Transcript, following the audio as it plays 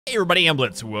Hey everybody, I'm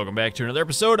Blitz. Welcome back to another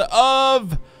episode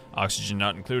of Oxygen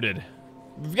Not Included.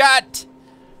 We've got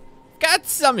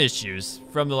some issues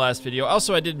from the last video.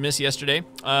 Also, I did miss yesterday.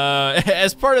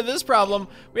 As part of this problem,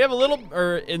 we have a little,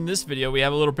 or in this video, we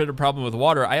have a little bit of problem with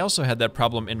water. I also had that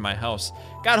problem in my house.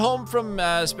 Got home from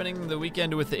spending the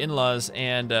weekend with the in-laws,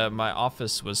 and my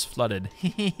office was flooded.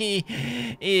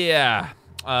 Yeah.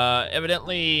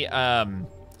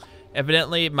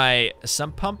 Evidently, my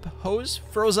sump pump hose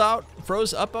froze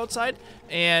up outside,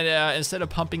 and instead of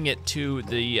pumping it to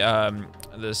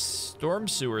the storm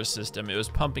sewer system, it was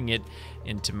pumping it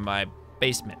into my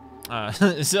basement.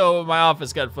 So my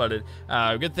office got flooded.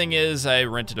 Good thing is I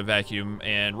rented a vacuum,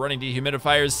 and running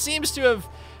dehumidifiers seems to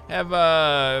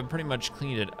have pretty much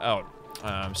cleaned it out.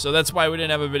 So that's why we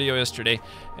didn't have a video yesterday,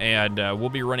 and we'll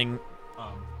be running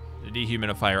the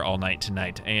dehumidifier all night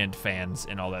tonight, and fans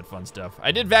and all that fun stuff.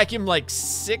 I did vacuum like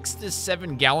 6 to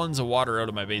 7 gallons of water out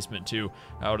of my basement too,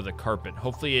 out of the carpet.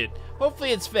 Hopefully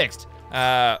it's fixed.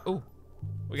 Ooh,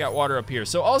 we got water up here.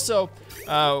 So also,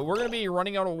 we're gonna be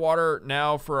running out of water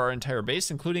now for our entire base,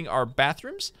 including our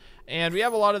bathrooms. And we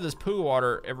have a lot of this poo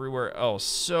water everywhere else.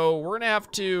 So we're gonna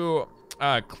have to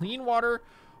clean water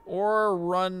or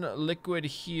run liquid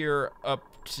here up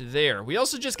to there. We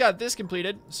also just got this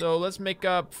completed, so let's make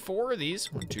up 4 of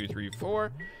these. 1, 2, 3,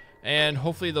 4, and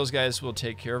hopefully those guys will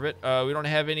take care of it. We don't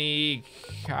have any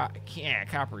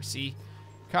copper. See,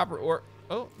 copper ore.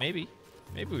 Oh, maybe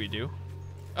we do.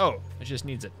 Oh, it just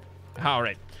needs it. All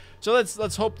right. So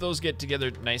let's hope those get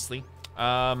together nicely.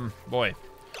 Boy,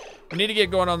 we need to get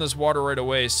going on this water right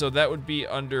away. So that would be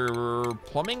under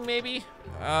plumbing, maybe.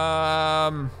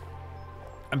 I'm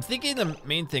thinking the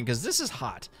main thing, because this is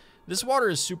hot. This water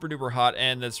is super duper hot,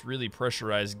 and that's really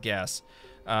pressurized gas.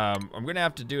 I'm gonna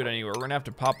have to do it anyway. We're gonna have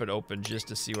to pop it open just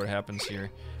to see what happens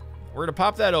here. We're gonna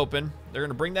pop that open. They're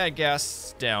gonna bring that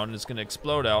gas down, and it's gonna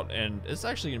explode out, and it's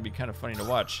actually gonna be kind of funny to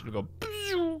watch. It'll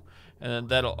go, and then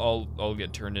that'll all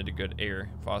get turned into good air.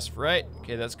 Phosphorite.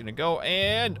 Okay, that's gonna go,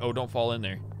 and oh, don't fall in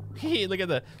there. look at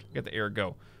the air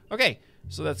go. Okay,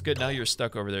 so that's good. Now you're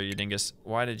stuck over there, you dingus.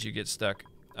 Why did you get stuck?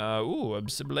 Ooh,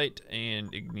 obsidianite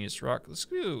and igneous rock. Let's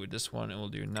do this one, and we'll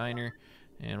do 9er,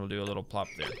 and we'll do a little plop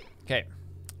there. Okay,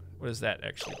 what is that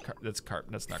actually? That's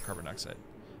not carbon dioxide.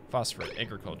 Phosphorate,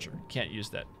 agriculture. Can't use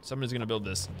that. Somebody's gonna build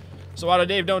this. So Auto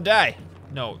Dave, don't die.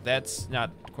 No, that's not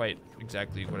quite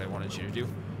exactly what I wanted you to do.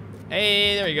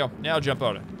 Hey, there you go. Now jump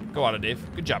out. Go Auto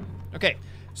Dave. Good job. Okay,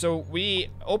 so we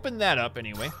opened that up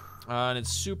anyway, and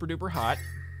it's super duper hot.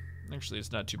 Actually,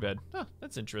 it's not too bad. Huh,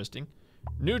 that's interesting.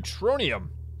 Neutronium.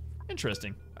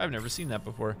 Interesting. I've never seen that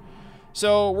before.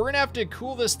 So we're gonna have to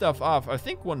cool this stuff off. I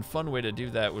think one fun way to do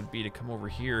that would be to come over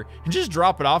here and just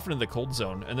drop it off into the cold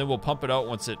zone, and then we'll pump it out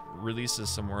once it releases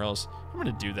somewhere else. I'm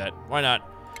gonna do that. Why not?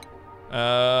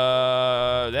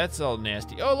 That's all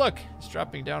nasty. Oh, look, it's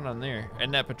dropping down on there.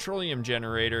 And that petroleum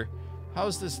generator,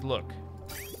 how's this look?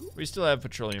 We still have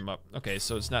petroleum up. Okay,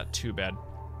 so it's not too bad.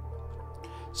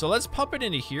 So let's pump it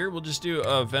into here. We'll just do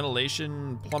a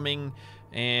ventilation, plumbing,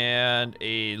 and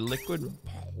a liquid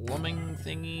plumbing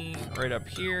thingy right up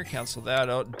here. Cancel that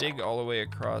out. Dig all the way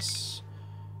across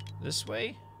this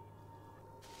way.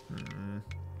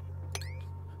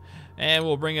 And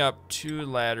we'll bring up 2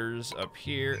 ladders up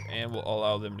here, and we'll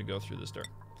allow them to go through this door.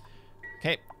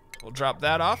 Okay, we'll drop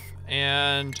that off,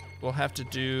 and we'll have to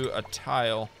do a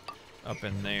tile up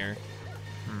in there.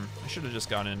 I should have just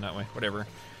gone in that way. Whatever.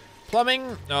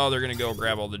 Plumbing. Oh, they're gonna go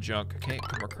grab all the junk. Okay,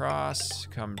 come across,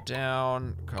 come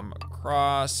down, come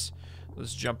across.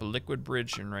 Let's jump a liquid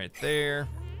bridge in right there.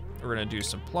 We're gonna do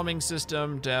some plumbing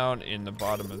system down in the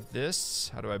bottom of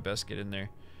this. How do I best get in there?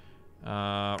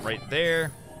 Right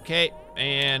there. Okay,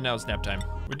 and now it's nap time.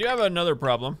 We do have another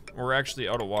problem. We're actually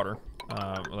out of water,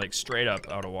 like straight up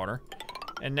out of water.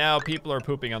 And now people are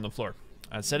pooping on the floor.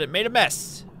 I said it made a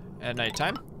mess at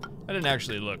nighttime. I didn't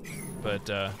actually look, but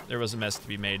there was a mess to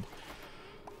be made.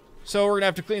 So we're gonna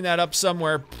have to clean that up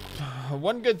somewhere.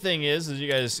 One good thing is, as you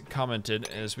guys commented,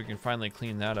 is we can finally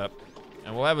clean that up.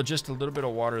 And we'll have just a little bit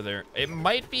of water there. It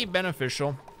might be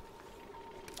beneficial.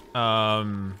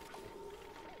 Well,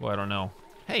 I don't know.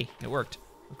 Hey, it worked.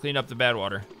 We'll clean up the bad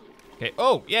water. Okay,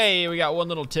 oh, yay, we got one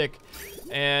little tick.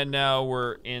 And now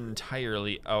we're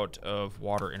entirely out of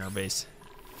water in our base.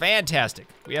 Fantastic.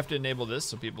 We have to enable this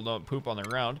so people don't poop on the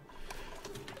ground.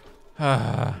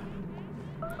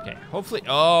 Okay, hopefully,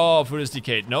 oh, food is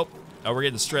decayed. Nope. Oh, we're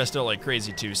getting stressed out like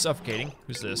crazy too. Suffocating.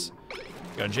 Who's this?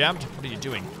 Got jammed? What are you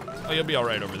doing? Oh, you'll be all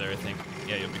right over there, I think.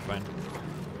 Yeah, you'll be fine.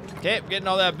 Okay, getting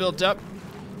all that built up.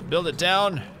 Build it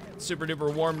down. It's super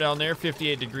duper warm down there.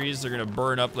 58 degrees. They're gonna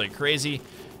burn up like crazy.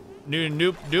 New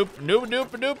noop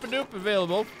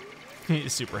available.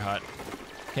 He's super hot.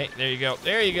 Okay, there you go.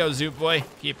 There you go, Zoop boy.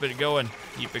 Keep it going.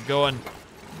 Keep it going.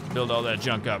 Build all that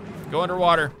junk up. Go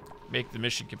underwater. Make the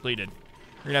mission completed.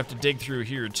 We're gonna have to dig through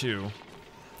here too.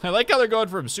 I like how they're going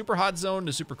from super hot zone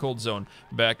to super cold zone.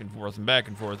 Back and forth and back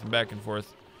and forth and back and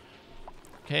forth.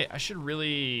 Okay, I should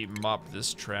really mop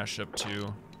this trash up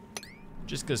too.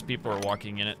 Just because people are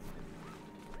walking in it.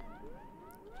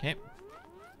 Okay.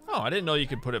 Oh, I didn't know you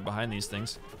could put it behind these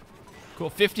things. Cool,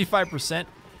 55%.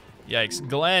 Yikes.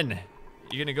 Glenn,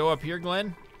 you gonna go up here,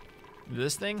 Glenn?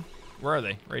 This thing? Where are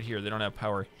they? Right here, they don't have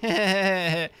power.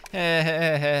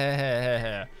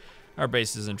 Our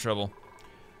base is in trouble.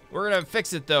 We're gonna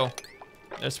fix it though.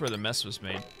 That's where the mess was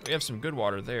made. We have some good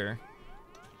water there.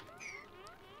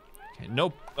 Okay,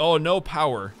 no, oh, no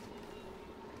power.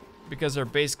 Because our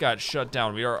base got shut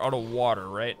down. We are out of water,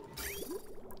 right?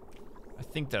 I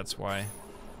think that's why.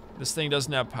 This thing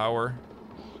doesn't have power.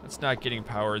 It's not getting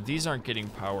power. These aren't getting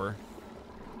power.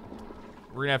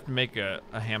 We're gonna have to make a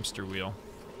hamster wheel.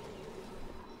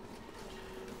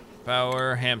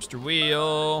 Power, hamster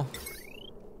wheel.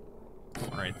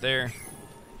 Right there.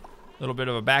 A little bit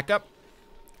of a backup.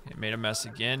 It made a mess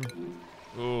again.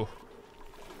 Ooh,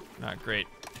 not great.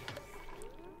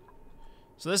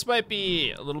 So this might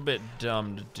be a little bit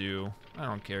dumb to do. I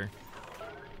don't care.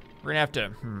 We're gonna have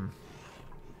to,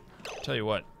 tell you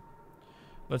what.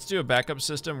 Let's do a backup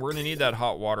system. We're gonna need that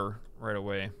hot water right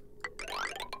away.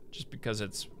 Just because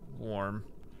it's warm.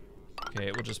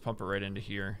 Okay, we'll just pump it right into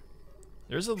here.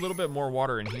 There's a little bit more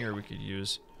water in here we could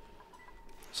use.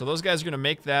 So those guys are gonna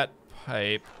make that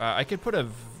pipe. I could put a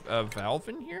valve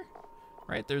in here,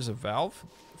 right? There's a valve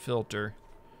filter.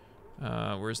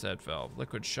 Where's that valve?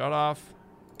 Liquid shut off,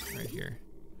 right here.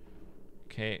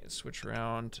 Okay, switch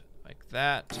around like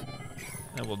that.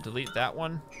 And we'll delete that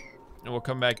one. And we'll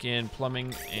come back in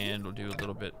plumbing and we'll do a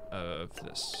little bit of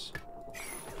this.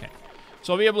 Okay,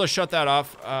 so I'll be able to shut that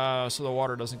off so the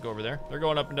water doesn't go over there. They're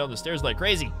going up and down the stairs like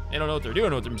crazy. They don't know what they're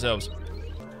doing with themselves.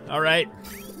 All right.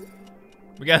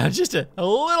 We got just a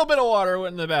little bit of water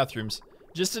in the bathrooms.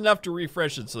 Just enough to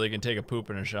refresh it so they can take a poop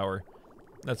and a shower.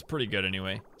 That's pretty good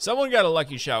anyway. Someone got a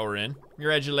lucky shower in.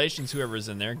 Congratulations, whoever's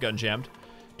in there. Gun jammed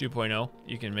 2.0.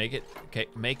 You can make it. Okay,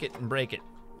 make it and break it.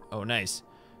 Oh, nice.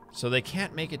 So they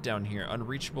can't make it down here.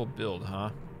 Unreachable build,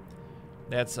 huh?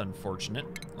 That's unfortunate.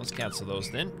 Let's cancel those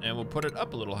then, and we'll put it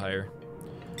up a little higher.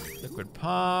 Liquid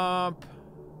pump.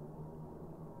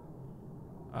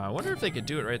 I wonder if they could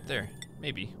do it right there.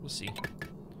 Maybe, we'll see.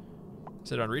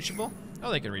 Is it unreachable?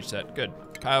 Oh, they can reach that, good.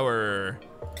 Power,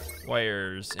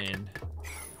 wires in.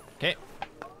 Okay.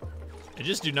 I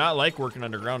just do not like working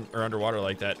underground or underwater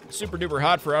like that. Super duper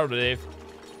hot for Auto Dave.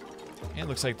 And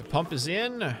looks like the pump is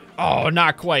in. Oh,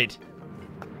 not quite.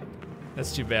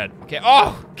 That's too bad. Okay,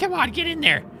 oh, come on, get in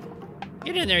there.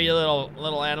 Get in there, you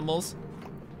little animals.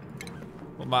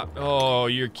 Oh,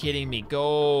 you're kidding me,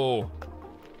 go.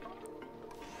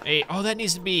 Hey, oh, that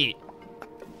needs to be.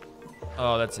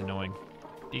 Oh, that's annoying.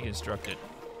 Deconstruct it.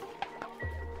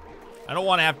 I don't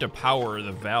want to have to power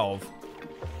the valve.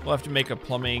 We'll have to make a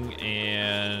plumbing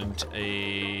and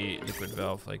a liquid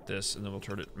valve like this, and then we'll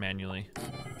turn it manually.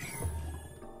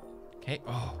 Okay,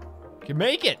 oh, can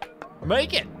make it.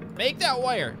 Make it. Make that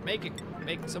wire. Make it.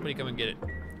 Make somebody come and get it.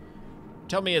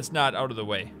 Tell me it's not out of the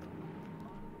way.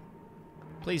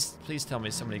 Please, please tell me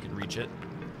somebody can reach it.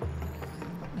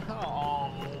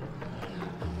 Oh.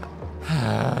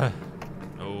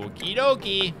 Okie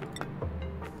dokie.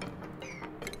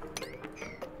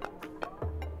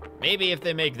 Maybe if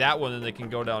they make that one, then they can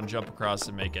go down, jump across,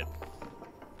 and make it.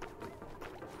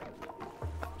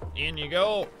 In you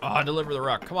go. Oh, deliver the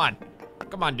rock. Come on.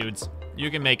 Come on, dudes.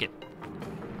 You can make it.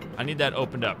 I need that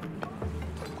opened up.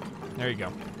 There you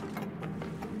go.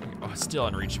 Oh, it's still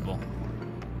unreachable.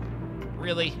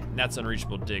 Really? That's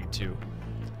unreachable dig, too.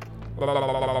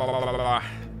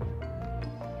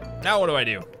 Now what do I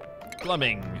do?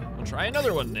 Plumbing. We'll try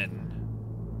another one then.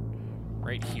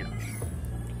 Right here.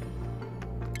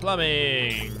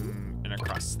 Plumbing. And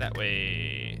across that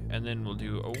way. And then we'll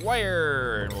do a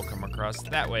wire, and we'll come across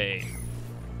that way.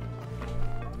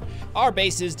 Our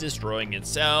base is destroying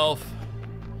itself.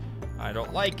 I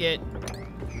don't like it.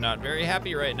 I'm not very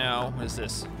happy right now. What is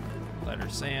this? Lighter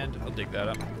sand. I'll dig that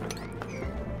up.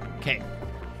 Okay.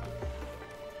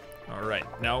 All right.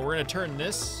 Now we're gonna turn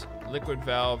this liquid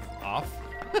valve off.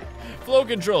 Flow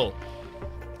control.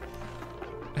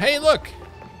 Hey, look.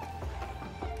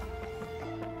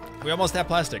 We almost have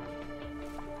plastic.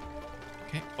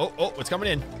 Okay. Oh, oh, it's coming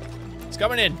in. It's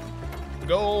coming in.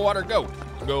 Go, water, go.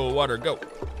 Go, water, go.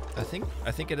 I think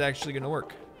it's actually gonna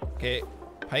work. Okay,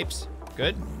 pipes,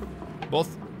 good.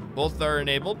 Both are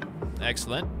enabled.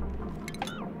 Excellent.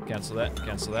 Cancel that.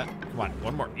 Cancel that. Come on,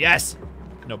 one more. Yes!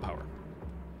 No power.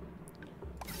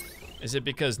 Is it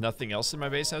because nothing else in my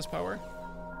base has power?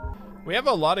 We have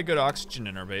a lot of good oxygen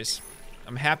in our base.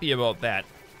 I'm happy about that.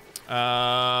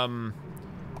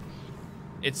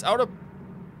 It's out of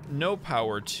no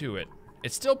power to it.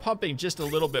 It's still pumping just a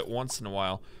little bit once in a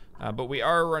while, but we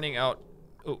are running out.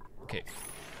 Oh, okay.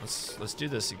 Let's do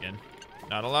this again.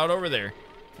 Not allowed over there.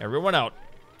 Everyone out.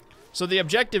 So the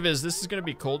objective is this is going to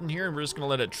be cold in here, and we're just going to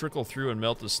let it trickle through and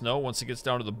melt the snow. Once it gets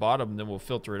down to the bottom, then we'll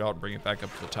filter it out and bring it back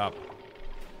up to the top.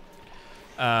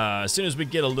 As soon as we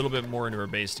get a little bit more into our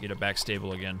base to get it back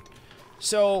stable again.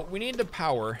 So we need the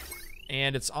power,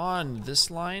 and it's on this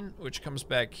line, which comes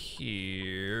back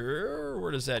here.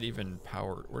 Where does that even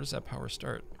power? Where does that power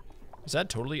start? Is that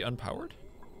totally unpowered?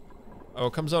 Oh,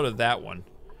 it comes out of that one.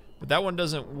 But that one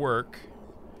doesn't work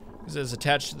because it's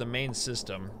attached to the main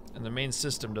system, and the main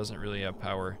system doesn't really have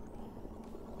power.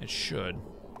 It should.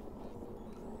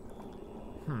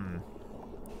 Can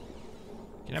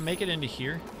I make it into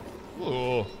here?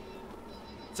 Whoa.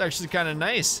 It's actually kind of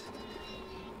nice.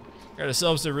 Got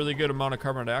ourselves a really good amount of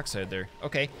carbon dioxide there.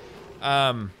 Okay.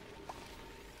 All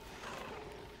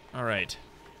right.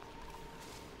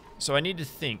 So I need to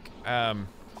think.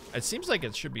 It seems like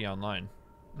it should be online.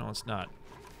 No, it's not.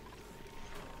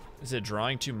 Is it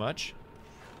drawing too much?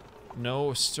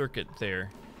 No circuit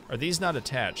there. Are these not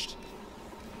attached?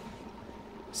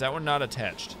 Is that one not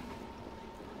attached?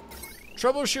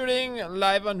 Troubleshooting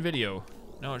live on video.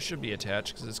 No, it should be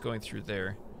attached because it's going through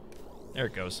there. There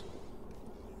it goes.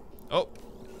 Oh,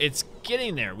 it's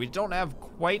getting there. We don't have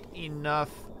quite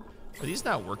enough. Are these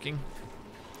not working?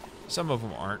 Some of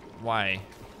them aren't. Why?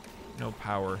 No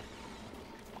power.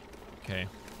 Okay.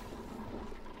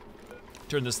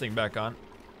 Turn this thing back on.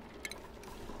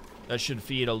 That should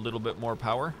feed a little bit more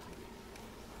power.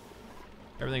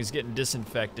 Everything's getting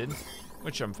disinfected,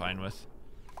 which I'm fine with.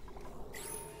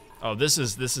 Oh, this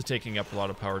is taking up a lot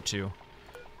of power too.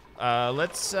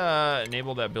 Let's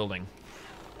enable that building.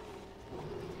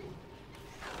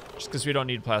 Just because we don't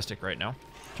need plastic right now.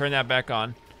 Turn that back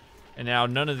on. And now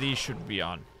none of these should be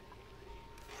on.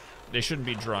 They shouldn't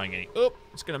be drawing any. Oh,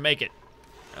 it's gonna make it.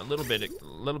 A little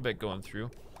bit going through.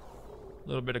 A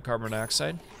little bit of carbon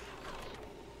dioxide.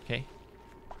 Okay.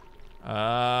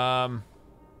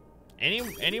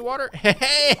 Any water?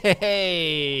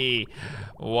 Hey,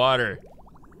 water.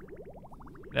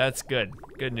 That's good.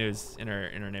 Good news in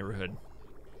our neighborhood.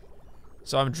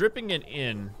 So I'm dripping it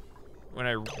in when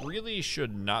I really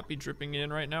should not be dripping it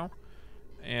in right now.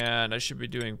 And I should be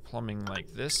doing plumbing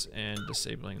like this and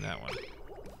disabling that one.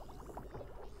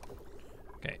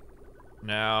 Okay.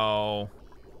 Now,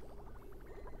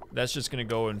 that's just gonna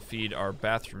go and feed our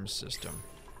bathroom system.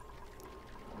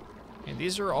 And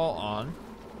these are all on.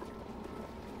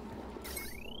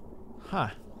 Huh.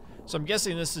 So I'm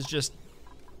guessing this is just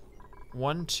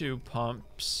 1, 2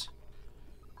 pumps,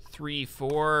 3,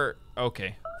 4,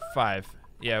 okay, 5.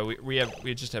 Yeah,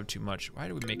 we just have too much. Why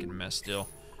do we make it a mess still?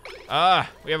 Ah,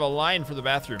 we have a line for the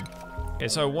bathroom. Okay,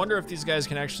 so I wonder if these guys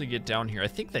can actually get down here. I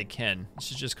think they can. This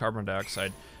is just carbon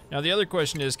dioxide. Now the other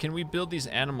question is, can we build these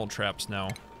animal traps now?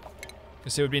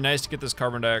 Because it would be nice to get this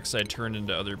carbon dioxide turned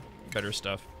into other better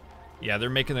stuff. Yeah,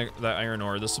 they're making the iron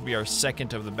ore. This will be our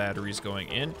second of the batteries going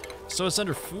in. So it's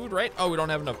under food, right? Oh, we don't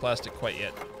have enough plastic quite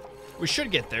yet. We should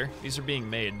get there. These are being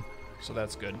made, so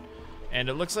that's good. And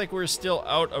it looks like we're still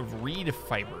out of reed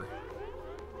fiber.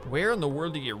 Where in the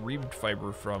world do you get reed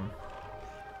fiber from?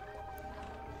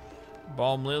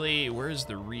 Balm lily, where's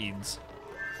the reeds?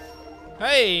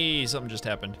 Hey, something just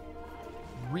happened.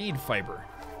 Reed fiber.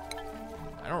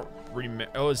 I don't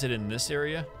remember. Oh, is it in this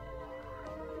area?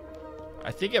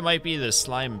 I think it might be the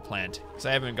slime plant, because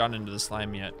I haven't gone into the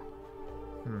slime yet.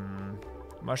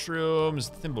 Mushrooms,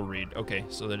 thimbleweed. Okay,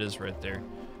 so that is right there.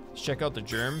 Let's check out the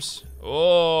germs.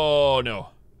 Oh, no.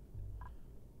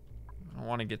 I don't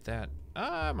want to get that.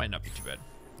 It might not be too bad.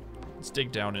 Let's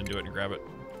dig down into it and grab it.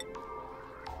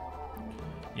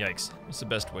 Yikes. What's the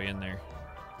best way in there?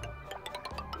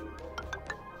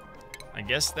 I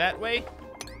guess that way?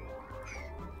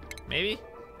 Maybe?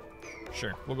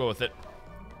 Sure, we'll go with it.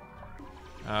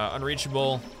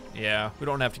 Unreachable. Yeah, we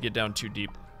don't have to get down too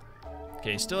deep.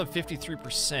 Okay, still have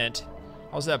 53%.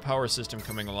 How's that power system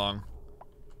coming along?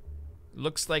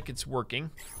 Looks like it's working.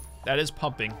 That is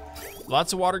pumping.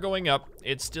 Lots of water going up.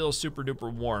 It's still super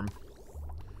duper warm.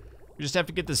 We just have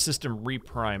to get the system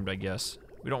reprimed, I guess.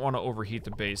 We don't want to overheat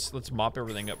the base. Let's mop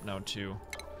everything up now too.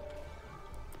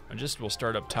 We'll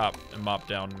start up top and mop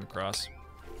down and across.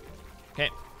 Okay.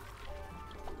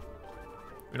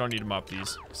 We don't need to mop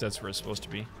these, because that's where it's supposed to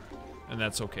be. And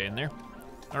that's okay in there.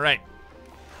 All right.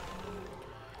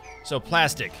 So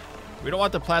plastic. We don't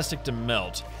want the plastic to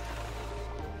melt.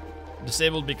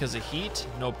 Disabled because of heat,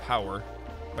 no power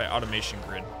by automation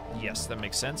grid. Yes, that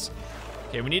makes sense.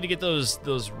 Okay, we need to get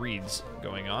those reeds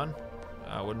going on.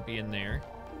 Wouldn't be in there.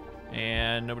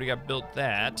 And nobody got built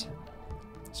that.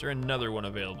 Is there another one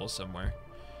available somewhere?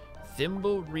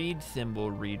 Thimble reed,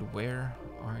 where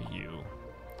are you?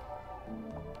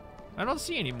 I don't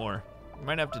see any more.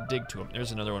 Might have to dig to them.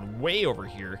 There's another one way over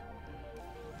here.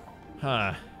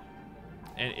 Huh.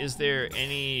 And is there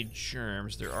any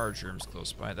germs? There are germs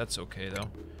close by. That's okay, though.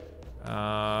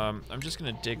 I'm just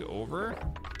gonna dig over.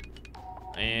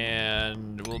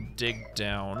 And we'll dig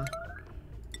down.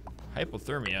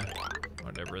 Hypothermia.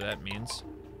 Whatever that means.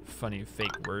 Funny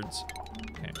fake words.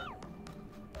 Okay.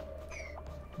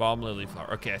 Balm lily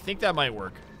flower. Okay, I think that might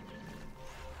work.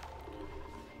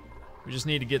 We just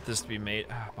need to get this to be made.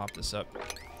 Pop this up.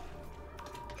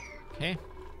 Okay.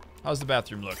 How's the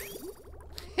bathroom look?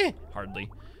 Hardly.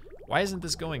 Why isn't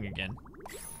this going again?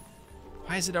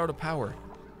 Why is it out of power?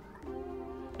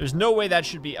 There's no way that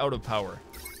should be out of power.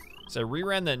 So I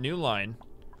reran that new line,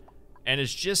 and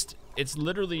it's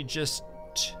literally just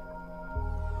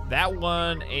that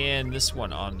one and this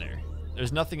one on there.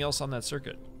 There's nothing else on that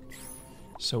circuit.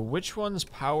 So which one's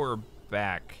power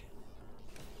back?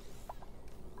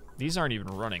 These aren't even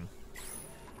running.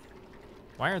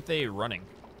 Why aren't they running?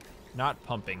 Not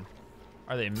pumping.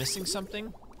 Are they missing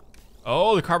something?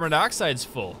 Oh, the carbon dioxide's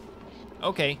full.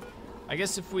 Okay. I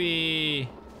guess if we...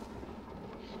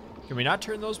 Can we not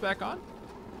turn those back on?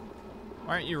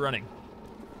 Why aren't you running?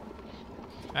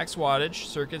 Max wattage,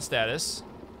 circuit status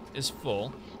is full.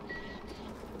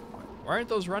 Why aren't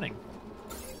those running?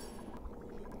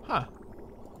 Huh.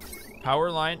 Power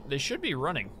line, they should be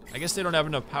running. I guess they don't have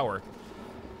enough power.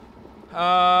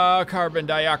 Carbon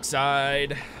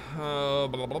dioxide. Blah,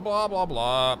 blah, blah, blah,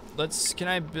 blah. Can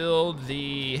I build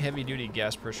the heavy duty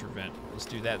gas pressure vent? Let's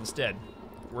do that instead.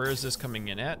 Where is this coming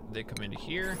in at? They come into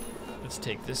here. Let's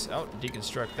take this out,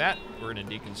 deconstruct that. We're gonna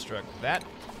deconstruct that.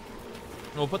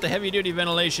 And we'll put the heavy duty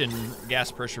ventilation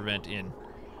gas pressure vent in.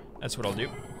 That's what I'll do.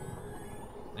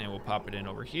 And we'll pop it in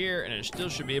over here, and it still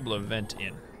should be able to vent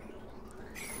in.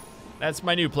 That's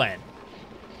my new plan.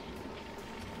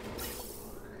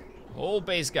 Whole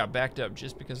base got backed up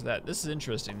just because of that. This is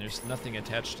interesting. There's nothing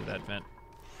attached to that vent.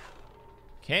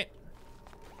 Okay.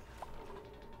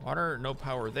 Water, no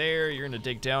power there. You're gonna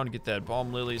dig down and get that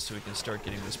balm lily so we can start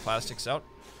getting this plastics out.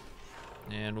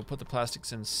 And we'll put the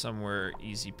plastics in somewhere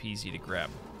easy peasy to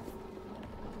grab.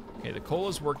 Okay, the coal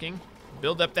is working.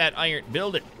 Build up that iron.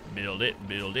 Build it. Build it.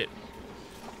 Build it.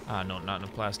 No, not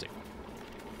enough plastic.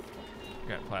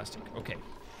 Got plastic. Okay.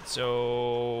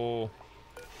 So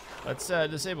let's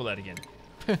disable that again.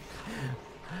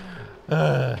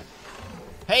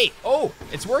 Hey, oh,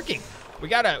 it's working. We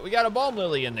got a balm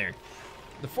lily in there.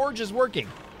 The forge is working.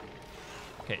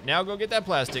 Okay, now go get that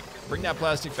plastic. Bring that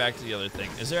plastic back to the other thing.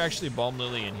 Is there actually balm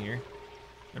lily in here?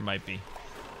 There might be.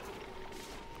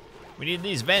 We need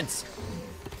these vents.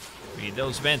 We need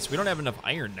those vents. We don't have enough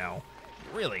iron now.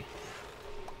 Really?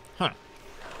 Huh.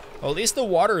 Well, at least the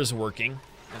water is working.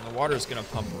 And the water is gonna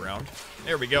pump around.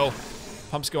 There we go.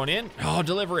 Pump's going in. Oh,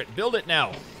 deliver it. Build it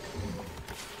now.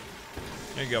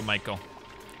 There you go, Michael.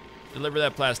 Deliver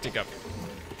that plastic up.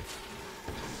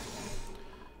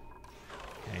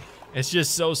 It's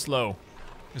just so slow.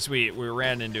 Because we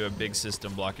ran into a big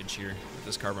system blockage here with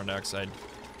this carbon dioxide.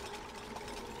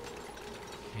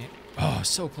 Okay. Oh,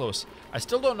 so close. I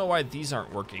still don't know why these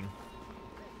aren't working.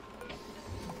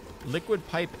 Liquid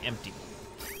pipe empty.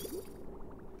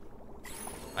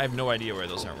 I have no idea why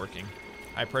those aren't working.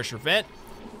 High pressure vent.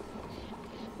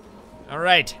 All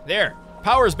right, there.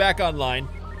 Power's back online.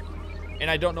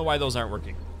 And I don't know why those aren't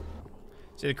working.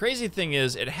 See, the crazy thing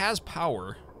is it has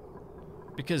power,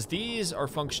 because these are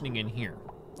functioning in here.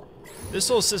 This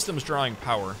whole system's drawing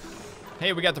power.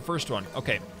 Hey, we got the first one.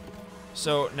 Okay.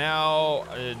 So now,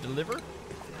 deliver,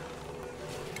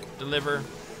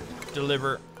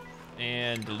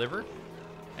 and deliver.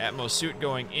 Atmos suit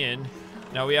going in.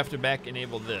 Now we have to back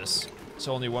enable this.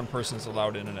 So only one person's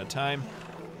allowed in at a time.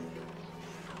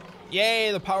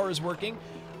 Yay, the power is working.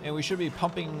 And we should be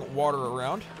pumping water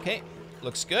around. Okay,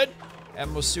 looks good.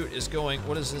 Atmos suit is going.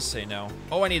 What does this say now?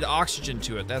 Oh, I need oxygen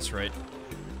to it. That's right.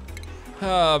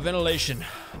 Ventilation,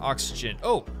 oxygen.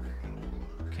 Oh,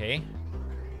 okay.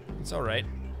 It's all right.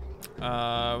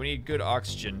 We need good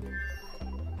oxygen.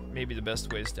 Maybe the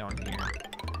best way is down here.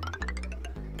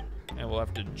 And we'll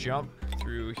have to jump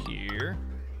through here.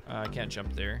 I can't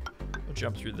jump there. We'll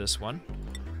jump through this one.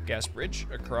 Gas bridge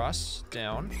across,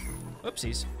 down.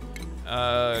 Oopsies.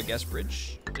 Gas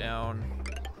bridge down.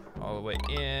 all the way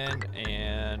in,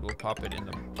 and we'll pop it in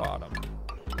the bottom.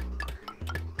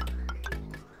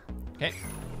 Okay.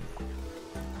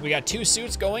 We got 2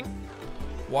 suits going.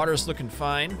 Water's looking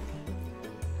fine.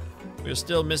 We're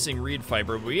still missing reed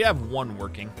fiber, but we have 1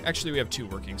 working. Actually, we have 2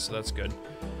 working, so that's good.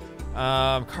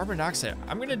 Carbon dioxide.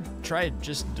 I'm gonna try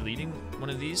just deleting one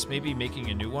of these, maybe making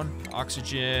a new one.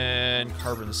 Oxygen,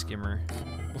 carbon skimmer.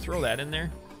 We'll throw that in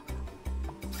there.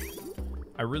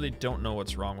 I really don't know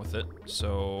what's wrong with it,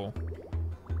 so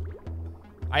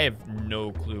I have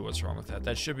no clue what's wrong with that.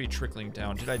 That should be trickling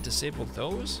down. Did I disable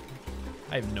those?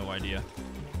 I have no idea.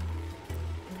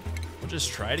 We'll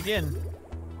just try it again.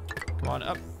 Come on,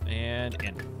 up and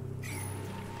in.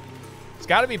 It's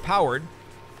gotta be powered.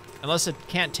 Unless it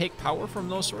can't take power from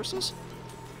those sources.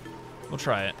 We'll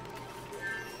try it.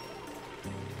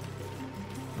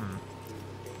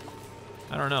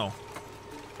 I don't know.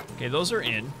 Okay, those are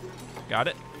in. Got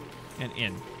it. And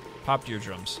in. Popped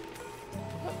eardrums.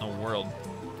 What in the world?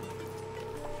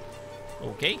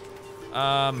 Okay.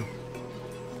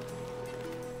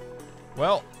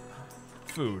 Well,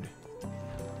 food.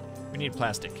 We need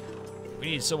plastic.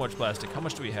 We need so much plastic. How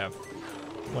much do we have?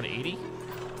 180?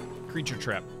 Creature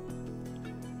trap.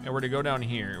 And we're gonna go down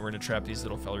here. We're gonna trap these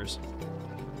little fellers.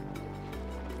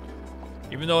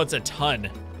 Even though it's a ton.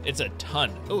 It's a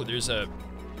ton. Oh, there's a...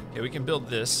 Okay, we can build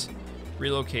this.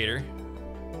 Relocator.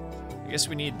 I guess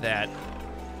we need that.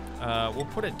 We'll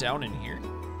put it down in here.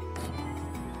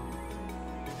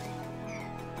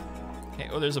 Okay,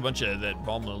 oh, there's a bunch of that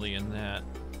balm lily in that.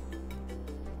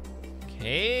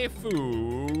 Okay,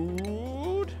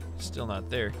 food. Still not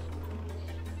there.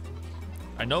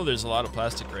 I know there's a lot of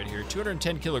plastic right here.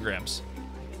 210 kilograms.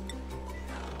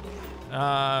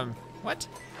 What?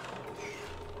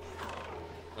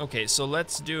 Okay, so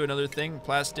let's do another thing.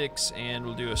 Plastics, and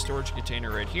we'll do a storage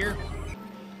container right here.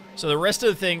 So the rest of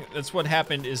the thing, that's what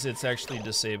happened, is it's actually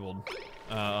disabled.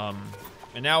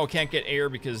 And now it can't get air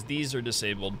because these are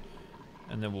disabled.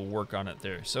 And then we'll work on it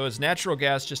there. So it's natural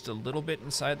gas just a little bit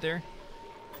inside there.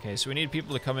 Okay, so we need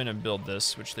people to come in and build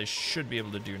this, which they should be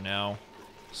able to do now.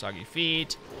 Soggy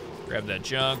feet, grab that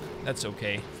junk. That's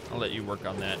okay, I'll let you work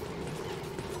on that.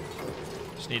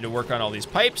 Just need to work on all these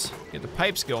pipes, get the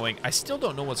pipes going. I still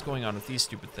don't know what's going on with these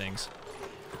stupid things.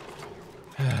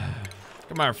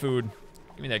 Come on, food.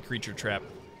 Give me that creature trap.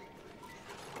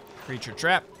 Creature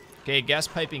trap. Okay, gas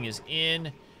piping is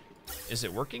in. Is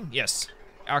it working? Yes.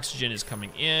 Oxygen is coming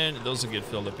in. Those will get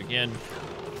filled up again.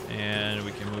 And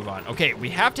we can move on. Okay, we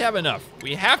have to have enough.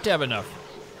 We have to have enough.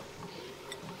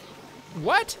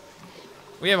 What?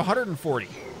 We have 140.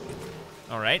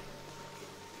 All right.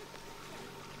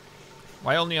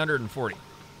 Why only 140?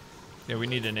 Yeah, we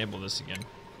need to enable this again.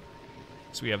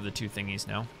 So we have the 2 thingies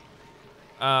now.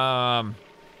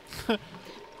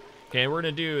 Okay, we're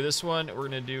gonna do this one. We're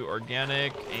gonna do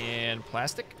organic and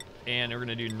plastic. And we're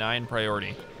gonna do 9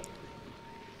 priority.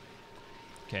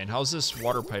 Okay, and how's this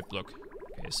water pipe look?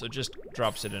 Okay, so it just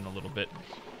drops it in a little bit.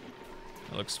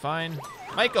 It looks fine.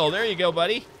 Michael, there you go,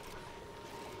 buddy.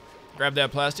 Grab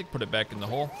that plastic, put it back in the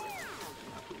hole.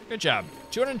 Good job.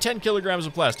 210 kilograms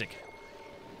of plastic.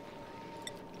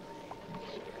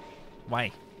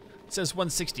 Why? It says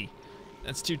 160.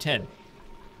 That's 210.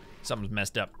 Something's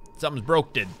messed up. Something's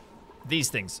broken. These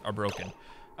things are broken.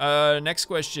 Next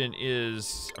question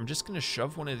is, I'm just gonna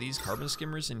shove one of these carbon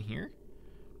skimmers in here.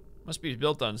 Must be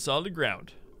built on solid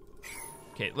ground.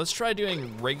 Okay, let's try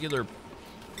doing regular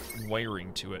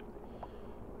wiring to it.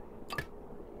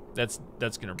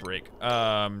 That's gonna break.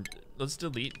 Let's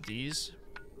delete these.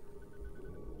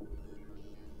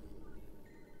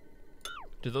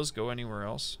 Do those go anywhere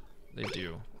else? They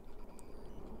do.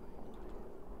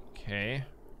 Okay.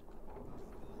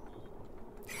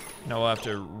 Now we'll have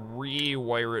to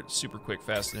rewire it super quick,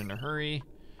 fast, and in a hurry.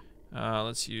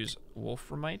 Let's use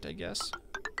wolframite, I guess.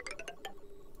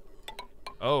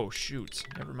 Oh shoot!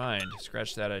 Never mind.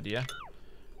 Scratch that idea.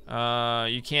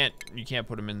 You can't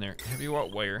put them in there. Heavy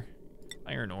wire,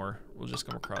 iron ore. We'll just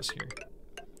come across here.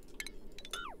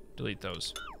 Delete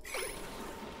those.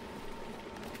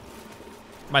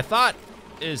 My thought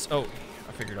is, oh,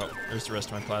 I figured out. There's the rest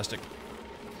of my plastic.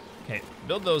 Okay,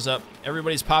 build those up.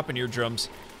 Everybody's popping eardrums.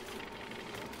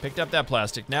 Picked up that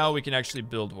plastic. Now we can actually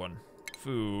build one.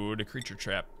 Food, a creature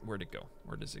trap. Where'd it go?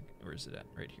 Where is it at?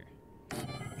 Right here.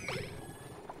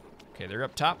 Okay, they're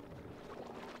up top.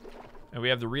 And we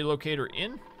have the relocator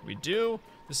in. We do.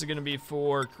 This is gonna be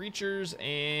for creatures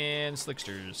and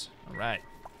slicksters. All right.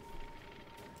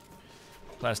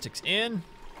 Plastics in.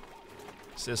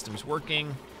 System's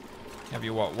working. Have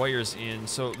your wires in.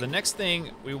 So the next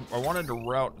thing, I wanted to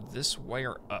route this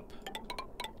wire up.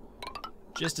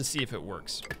 Just to see if it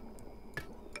works.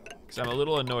 Because I'm a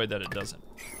little annoyed that it doesn't.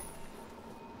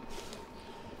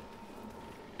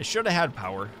 It should have had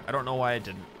power. I don't know why it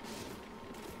didn't.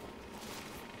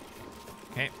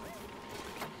 Okay.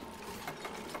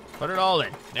 Put it all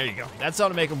in. There you go. That's how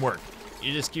to make them work.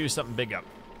 You just queue something big up.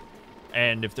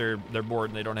 And if they're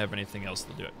bored and they don't have anything else,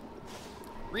 they'll do it.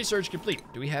 Research complete.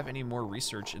 Do we have any more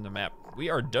research in the map? We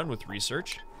are done with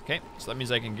research. Okay, so that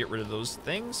means I can get rid of those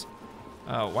things.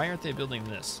 Why aren't they building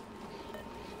this?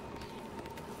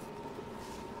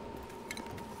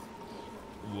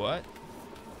 What?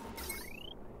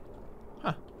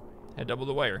 Huh. Had double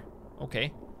the wire.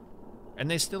 Okay. And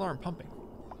they still aren't pumping.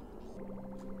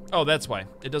 Oh, that's why.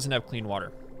 It doesn't have clean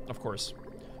water. Of course.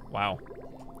 Wow.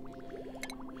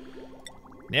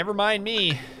 Never mind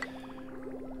me.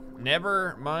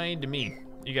 Never mind me.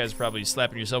 You guys are probably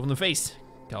slapping yourself in the face.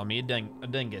 Calling me a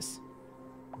dingus.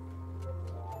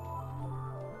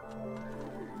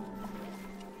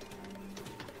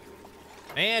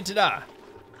 And ta-da.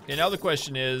 Okay, now the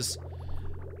question is...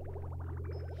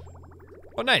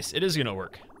 Oh, nice. It is going to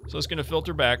work. So it's going to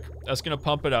filter back. That's going to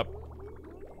pump it up.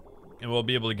 And we'll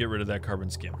be able to get rid of that carbon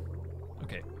skim.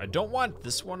 Okay, I don't want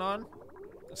this one on.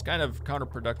 It's kind of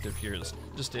counterproductive here. Let's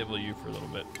disable you for a little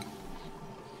bit.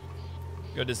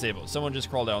 Go disable. Someone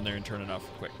just crawl down there and turn it off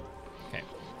quick. Okay,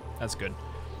 that's good.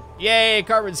 Yay,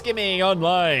 carbon skimming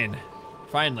online.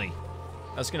 Finally.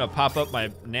 That's gonna pop up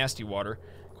my nasty water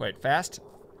quite fast.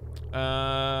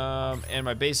 And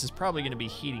my base is probably gonna be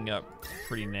heating up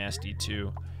pretty nasty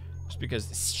too. Just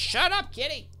because, shut up,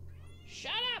 kitty.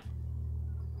 Shut up.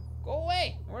 Go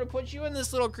away. I'm gonna put you in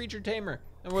this little creature tamer.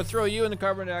 And we'll throw you in the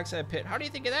carbon dioxide pit. How do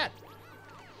you think of that?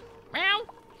 Meow.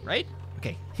 Right?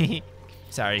 Okay.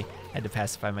 Sorry, had to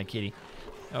pacify my kitty.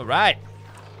 All right.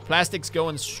 Plastic's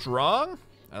going strong.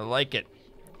 I like it.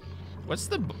 What's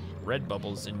the red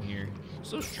bubbles in here?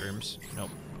 Is those germs?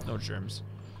 Nope, no germs.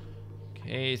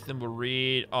 Okay, thimble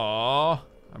reed. Aw,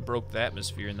 I broke the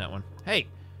atmosphere in that one. Hey.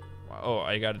 Oh,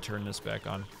 I gotta turn this back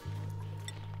on.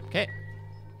 Okay.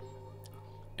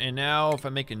 And now if I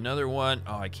make another one,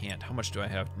 oh, I can't. How much do I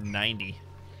have? 90.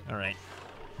 All right.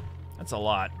 That's a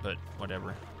lot, but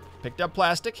whatever. Picked up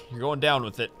plastic. You're going down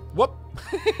with it. Whoop.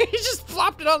 He just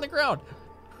flopped it on the ground.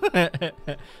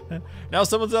 Now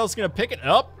someone else is going to pick it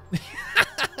up.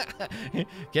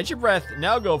 Get your breath.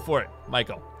 Now go for it.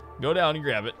 Michael, go down and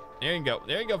grab it. There you go.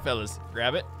 There you go, fellas.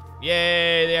 Grab it.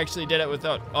 Yay, they actually did it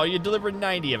without. Oh, you delivered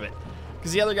 90 of it.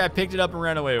 Because the other guy picked it up and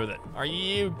ran away with it. Are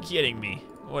you kidding me?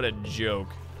 What a joke.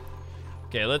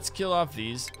 Okay, let's kill off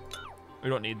these. We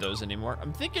don't need those anymore.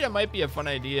 I'm thinking it might be a fun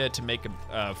idea to make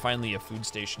finally a food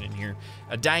station in here.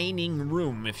 A dining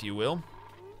room, if you will.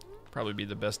 Probably be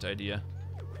the best idea.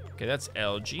 Okay, that's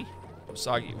algae.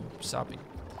 Soggy, soppy.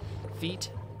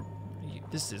 Feet.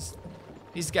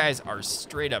 These guys are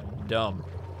straight up dumb.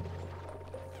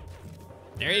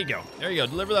 There you go. There you go.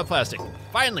 Deliver that plastic.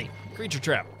 Finally, creature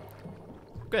trap.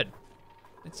 Good.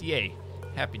 It's yay.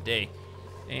 Happy day.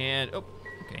 And, oh,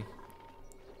 okay.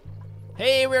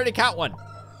 Hey, we already caught one.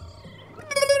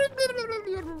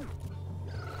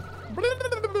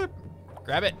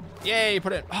 Grab it. Yay,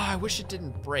 put it. Oh, I wish it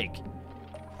didn't break.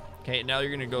 Okay, now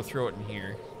you're gonna go throw it in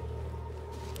here.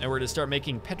 And we're gonna start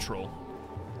making petrol.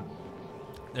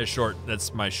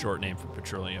 That's my short name for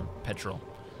petroleum. Petrol.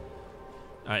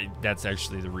 That's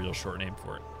actually the real short name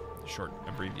for it. Short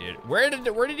abbreviated. Where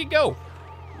did he go?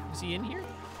 Is he in here?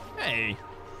 Hey,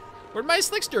 where'd my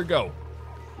slickster go?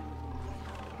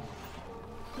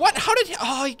 What? How did he?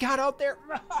 Oh, he got out there.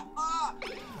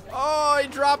 Oh, he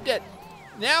dropped it.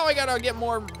 Now I gotta get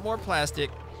more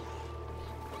plastic.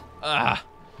 Ah,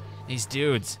 these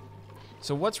dudes.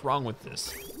 So what's wrong with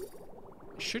this?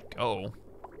 It should go.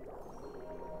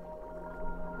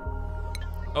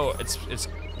 Oh, it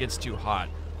gets too hot,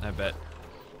 I bet.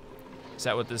 Is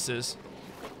that what this is?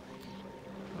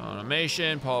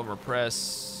 Automation, polymer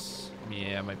press.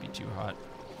 Yeah, it might be too hot.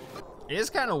 It is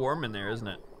kind of warm in there, isn't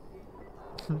it?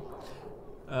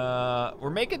 We're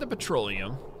making the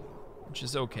petroleum, which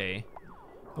is okay.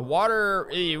 The water,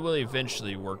 it will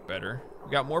eventually work better.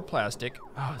 We got more plastic.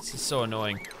 Oh, this is so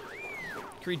annoying.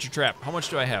 Creature trap, how much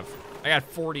do I have? I got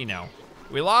 40 now.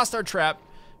 We lost our trap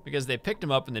because they picked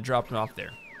him up and they dropped him off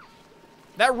there.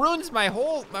 That ruins my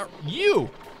whole, you!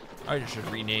 I should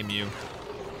rename you.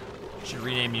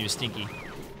 Stinky.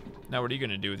 Now what are you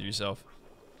gonna do with yourself?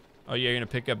 Oh, you're gonna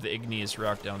pick up the igneous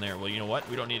rock down there. Well, you know what?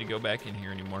 We don't need to go back in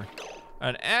here anymore.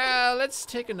 And let's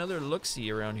take another look-see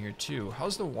around here too.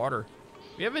 How's the water?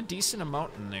 We have a decent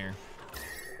amount in there.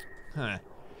 Huh.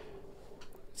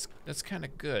 That's kind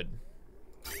of good.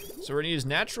 So we're gonna use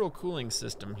natural cooling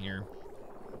system here.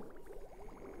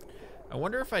 I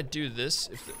wonder if I do this,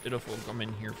 if it'll come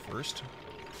in here first.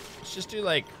 Let's just do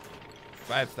like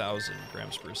 5,000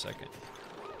 grams per second.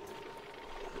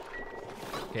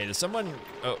 Okay, does someone,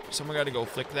 oh, someone got to go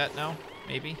flick that now,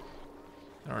 maybe?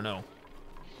 I don't know.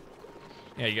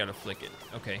 Yeah, you got to flick it.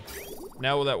 Okay.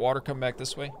 Now will that water come back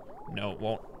this way? No, it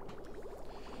won't.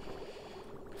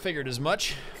 Figured as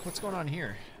much. What's going on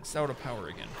here? It's out of power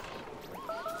again.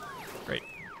 Great.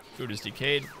 Food is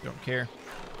decayed. Don't care.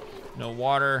 No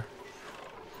water.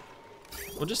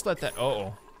 We'll just let that,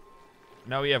 uh-oh.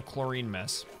 Now we have chlorine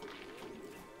mess.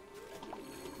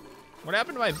 What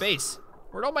happened to my base?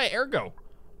 Where'd all my air go?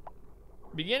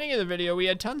 Beginning of the video, we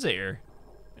had tons of air.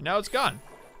 And now it's gone.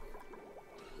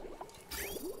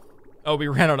 Oh, we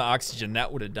ran out of oxygen.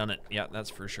 That would have done it. Yeah, that's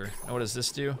for sure. Now what does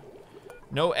this do?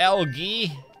 No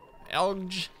algae.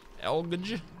 Algae.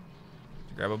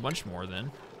 Grab a bunch more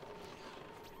then.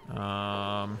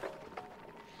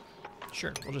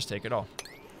 Sure, we'll just take it all.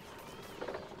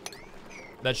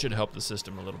 That should help the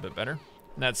system a little bit better.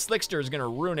 And that slickster is gonna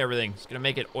ruin everything. It's gonna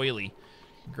make it oily.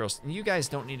 Gross. You guys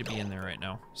don't need to be in there right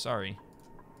now. Sorry.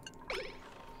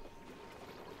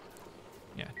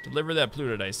 Yeah, deliver that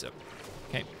Pluto ice up.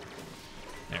 Okay.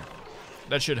 There.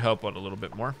 That should help out a little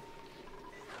bit more.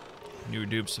 New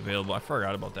dupes available. I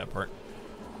forgot about that part.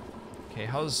 Okay,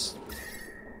 how's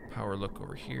power look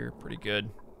over here? Pretty good.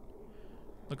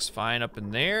 Looks fine up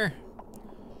in there.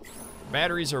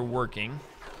 Batteries are working.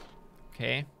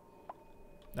 Okay.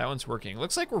 That one's working.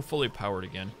 Looks like we're fully powered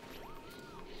again.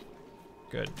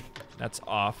 Good. That's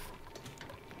off.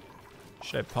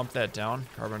 Should I pump that down?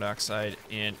 Carbon dioxide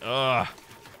in. Ugh.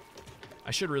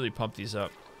 I should really pump these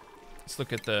up. Let's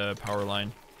look at the power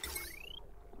line.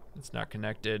 It's not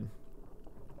connected.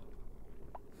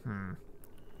 If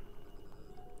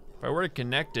I were to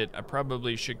connect it, I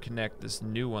probably should connect this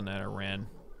new one that I ran.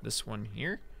 This one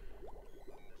here?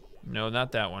 No,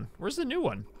 not that one. Where's the new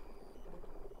one?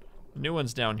 The new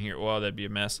one's down here. Wow, that'd be a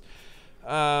mess.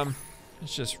 Let's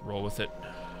just roll with it.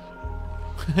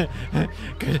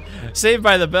 Good. Saved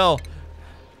by the bell.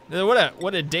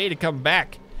 What a day to come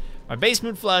back. My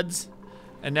basement floods,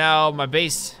 and now my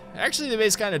base. Actually, the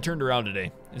base kind of turned around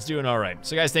today. It's doing all right.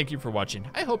 So, guys, thank you for watching.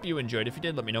 I hope you enjoyed. If you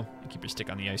did, let me know. And keep your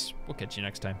stick on the ice. We'll catch you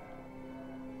next time.